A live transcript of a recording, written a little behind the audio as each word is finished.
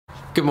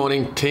Good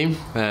morning, team.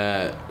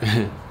 I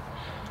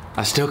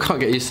still can't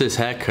get used to this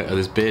haircut or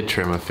this beard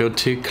trim. I feel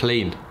too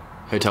clean.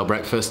 Hotel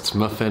breakfast,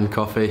 muffin,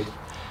 coffee.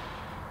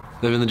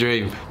 Living the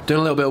dream. Doing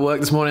a little bit of work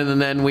this morning and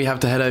then we have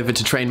to head over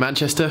to Train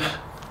Manchester,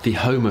 the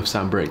home of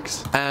Sam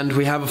Briggs. And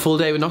we have a full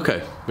day with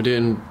Nocco. We're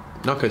doing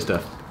Nocco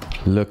stuff.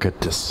 Look at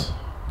this.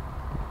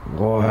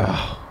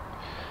 Wow.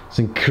 It's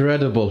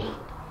incredible.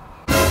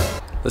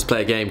 Let's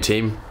play a game,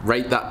 team.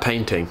 Rate that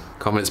painting.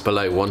 Comments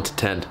below 1 to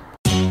 10.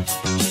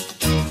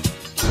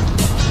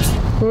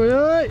 Oi,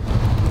 oi.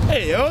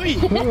 Hey, oi!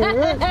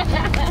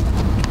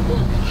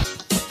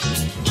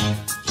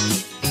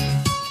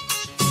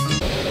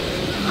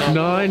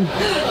 9.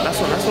 That's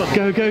one.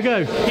 Go, go,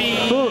 go.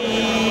 PB.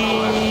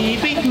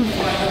 PB.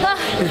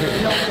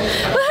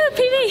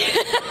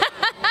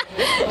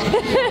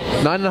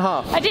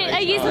 9.5. I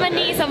used my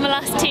knees on my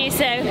last two, so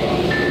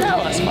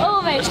That's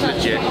almost.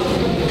 legit.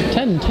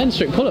 10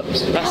 strict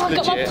pull-ups. That's I've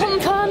got my legit.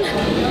 pump on.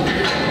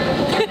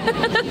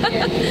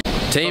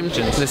 Team,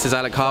 this is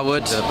Alec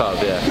Harwood. In the pub,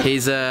 yeah.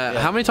 He's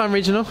how many time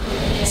regional?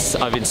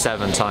 I've been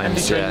 7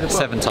 times, trained in yeah, the pub?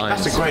 7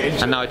 times. That's a great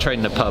intro. And now I train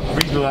in a pub.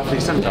 Regional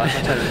athlete sometimes.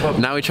 I tell you the pub.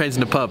 Now he trains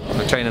in a pub.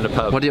 I train in a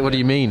pub. What do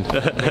you mean?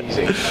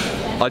 Amazing.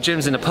 Our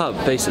gym's in a pub,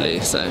 basically,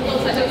 so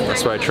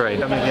that's where I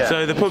train.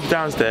 So the pub's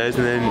downstairs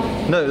and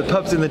then... No, the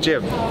pub's in the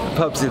gym. The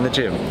pub's in the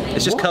gym.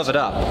 It's just covered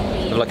up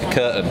with like a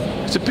curtain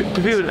So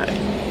people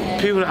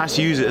don't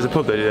actually use it as a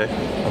pub though, do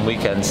they? on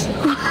weekends.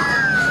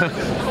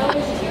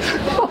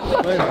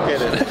 I don't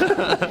get it.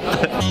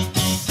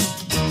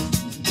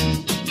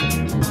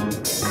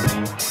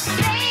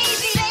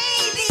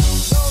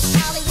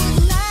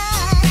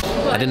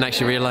 I didn't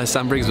actually realise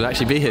Sam Briggs would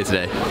actually be here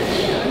today.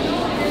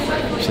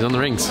 She's on the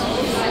rings.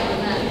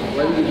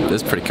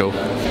 That's pretty cool.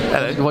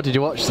 Hello. What did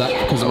you watch, Zach?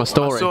 Because of my I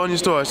story. saw on your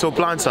story, I saw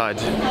Blindside.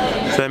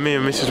 So me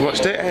and Mrs.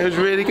 watched it and it was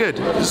really good.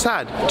 It's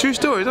sad. True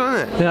story, isn't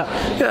it?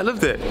 Yeah. Yeah, I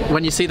loved it.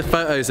 When you see the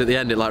photos at the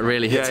end, it like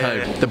really hits Yeah, home.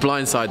 yeah. The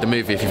Blind Side, the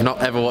movie. If you've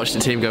not ever watched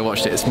it, team, go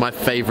watch it. It's my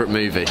favourite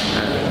movie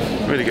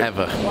Really good.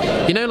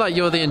 ever. You know, like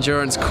you're the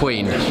endurance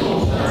queen.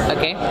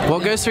 Okay.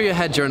 What goes through your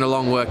head during a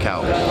long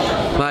workout?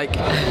 Like,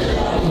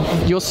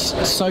 you're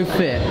so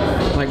fit.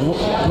 Like,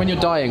 when you're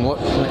dying, what?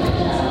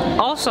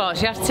 All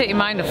sorts. You have to take your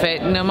mind off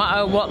it. No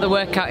matter what the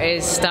workout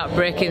is, start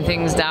breaking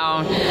things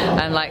down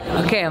and like,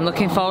 okay, I'm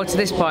looking forward to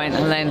this point,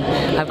 and then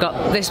I've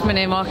got this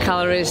many more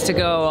calories to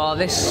go or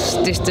this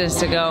distance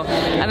to go,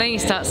 and then you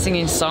start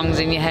singing songs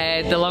in your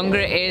head. The longer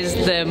it is,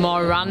 the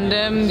more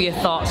random your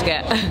thoughts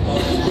get.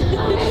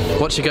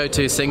 What's your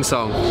go-to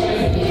sing-song?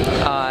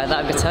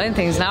 That'd be telling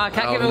things now. I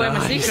can't Oh, give away my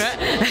nice. secret.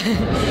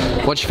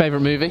 What's your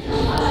favourite movie?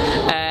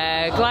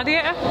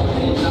 Gladiator.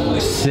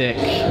 Sick.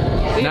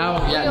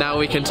 Now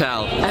we can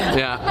tell.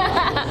 Yeah.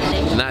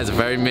 And that is a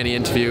very mini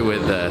interview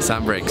with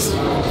Sam Briggs.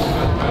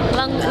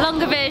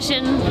 Longer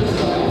version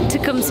to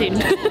come soon.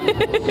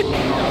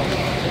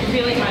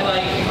 Feeling my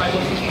life.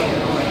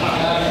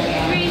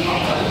 3,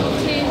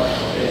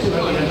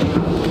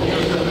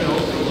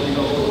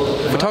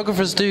 2.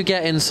 Photographers do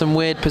get in some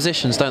weird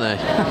positions, don't they?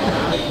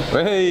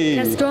 Hey!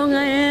 How strong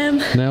I am.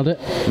 Nailed it.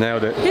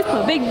 Nailed it. It's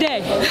my big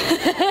day.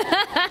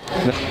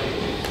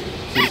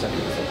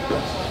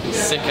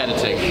 Sick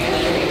editing.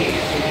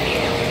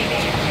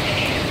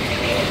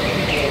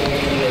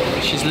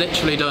 She's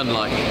literally done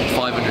like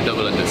 500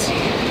 double unders.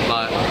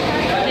 Like,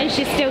 And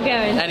she's still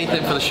going.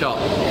 anything for the shot.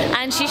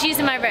 And she's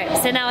using my rope,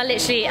 so now I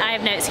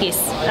have no excuse.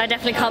 I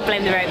definitely can't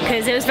blame the rope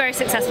because it was very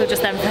successful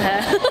just then for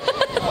her.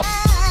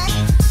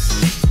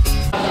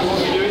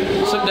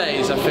 Some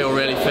days I feel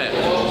really fit.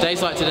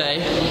 Days like today,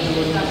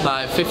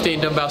 like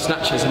 15 dumbbell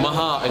snatches, and my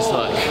heart is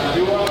like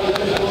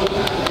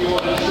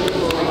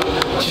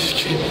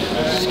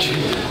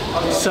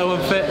so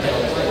unfit.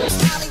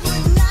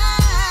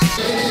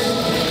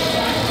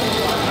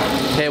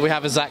 Here we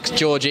have a Zach's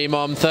George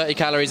Emom, 30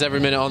 calories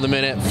every minute on the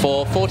minute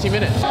for 40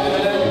 minutes.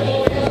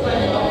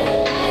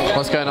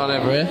 What's going on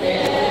over here?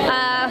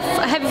 A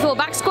heavy floor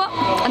back squat,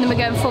 and then we're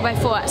going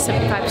 4x4 at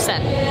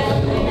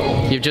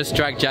 75%. You've just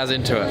dragged Jazz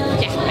into it.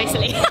 Yeah,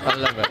 basically. I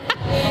love it.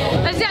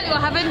 That's exactly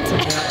what happened. I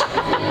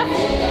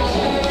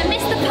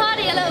missed the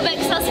party a little bit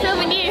because I was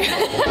filming you.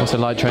 What's it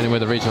like training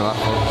with a regional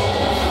athlete?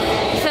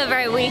 I feel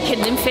very weak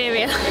and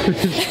inferior.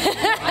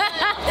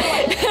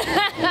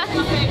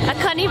 I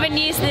can't even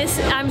use this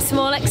I'm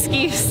small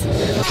excuse.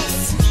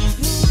 Nice.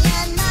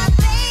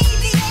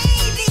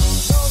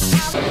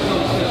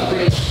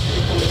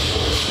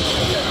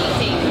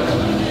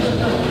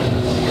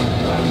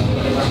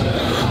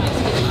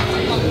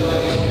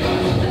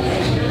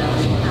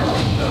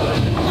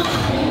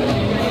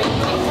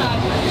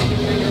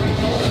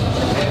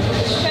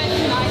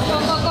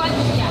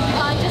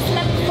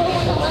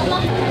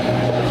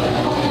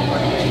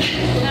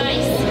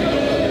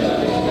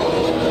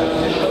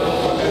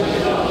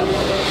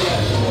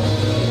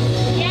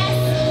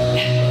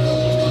 Yes.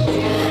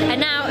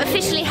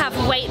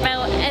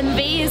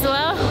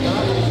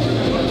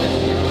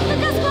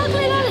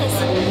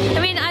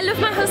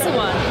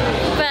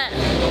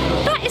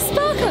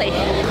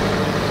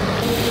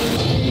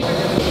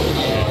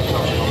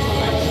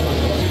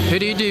 Who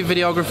do you do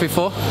videography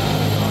for?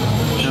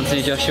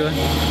 Anthony Joshua.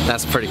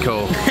 That's pretty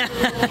cool.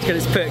 It's got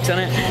its perks on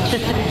it.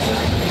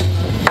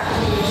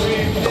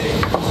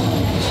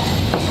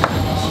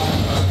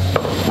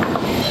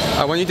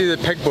 When you do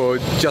the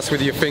pegboard just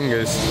with your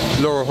fingers,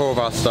 Laura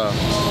Horvath style.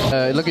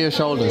 Look at your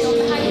shoulders. I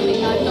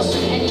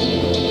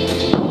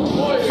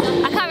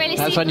can't really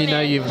see. That's when you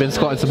know you've been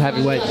squatting some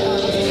heavy weight.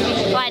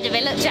 Why do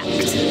they look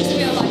jacked?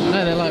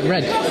 No, they're like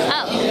red.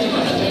 Oh.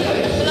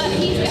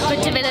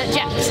 But do they look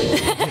jacked?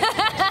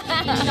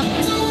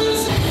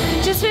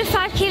 Just with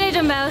 5 kilo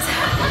dumbbells,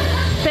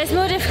 but it's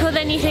more difficult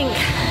than you think.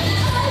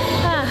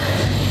 Oh.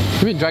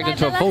 You've been dragged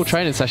into a full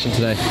training session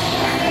today.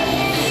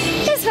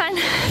 It's fun.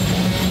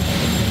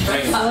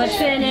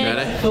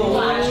 Ready?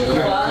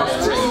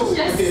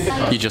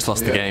 You just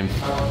lost the game.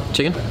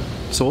 Chicken,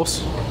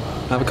 sauce,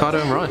 avocado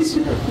and rice.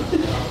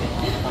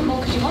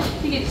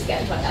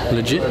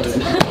 Legit.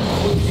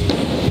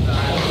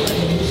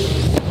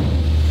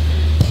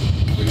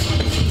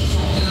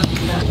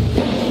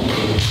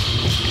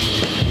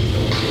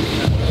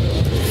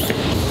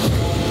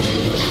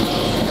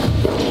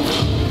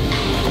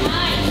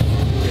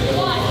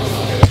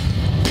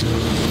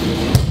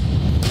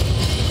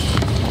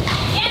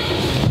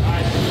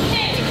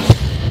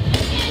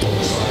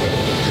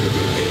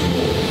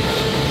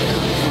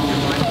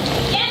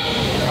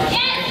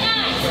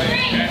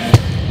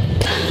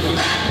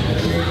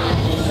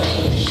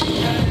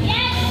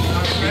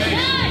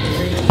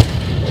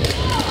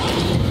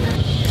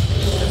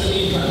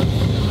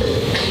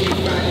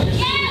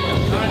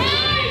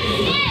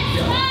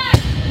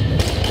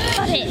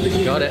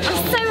 Got it.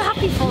 I'm so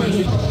happy for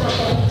you.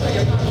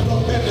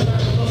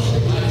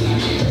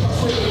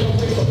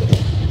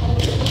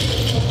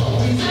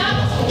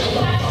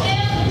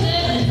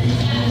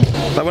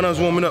 Like when I was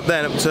warming up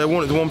then, so I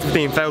wanted the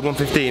 115, failed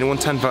 115,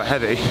 110 felt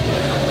heavy,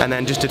 and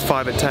then just did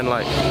 5 at 10,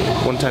 like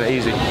 110 at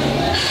easy.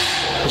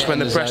 Just when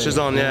the pressure's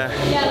on, yeah.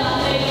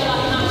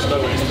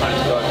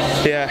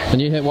 Yeah.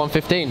 And you hit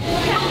 115?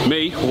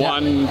 Me,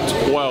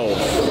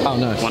 112. Oh,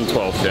 no.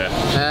 112,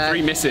 yeah.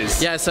 3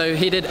 misses. Yeah, so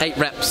he did 8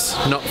 reps,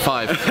 not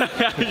 5.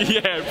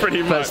 Yeah,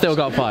 pretty much. But still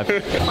got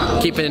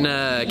 5. Keeping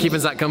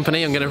Zach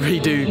company, I'm going to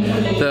redo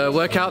the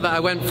workout that I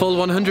went full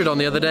 100 on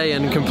the other day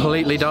and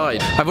completely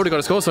died. I've already got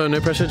a score, so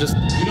no pressure, just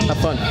have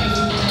fun.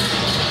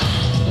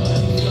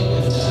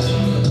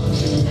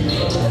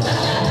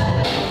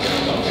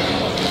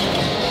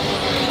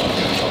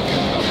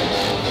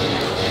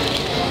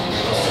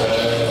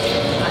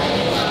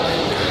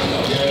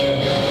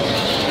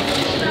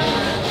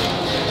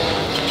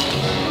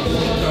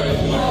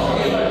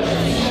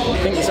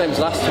 Same as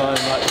last time,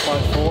 like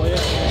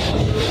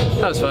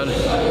 540. That was fun.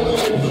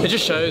 It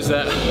just shows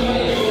that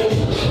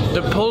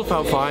the pull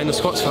felt fine, the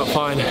squats felt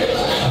fine.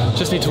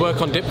 Just need to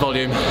work on dip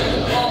volume.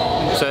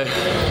 So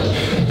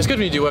it's good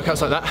when you do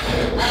workouts like that.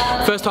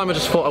 First time I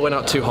just thought I went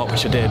out too hot,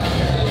 which I did.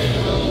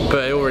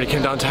 But it already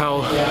came down to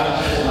how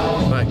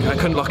like I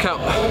couldn't lock out.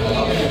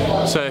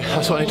 So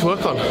that's what I need to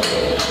work on.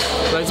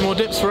 Loads more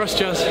dips for us,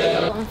 Jazz.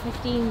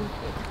 115.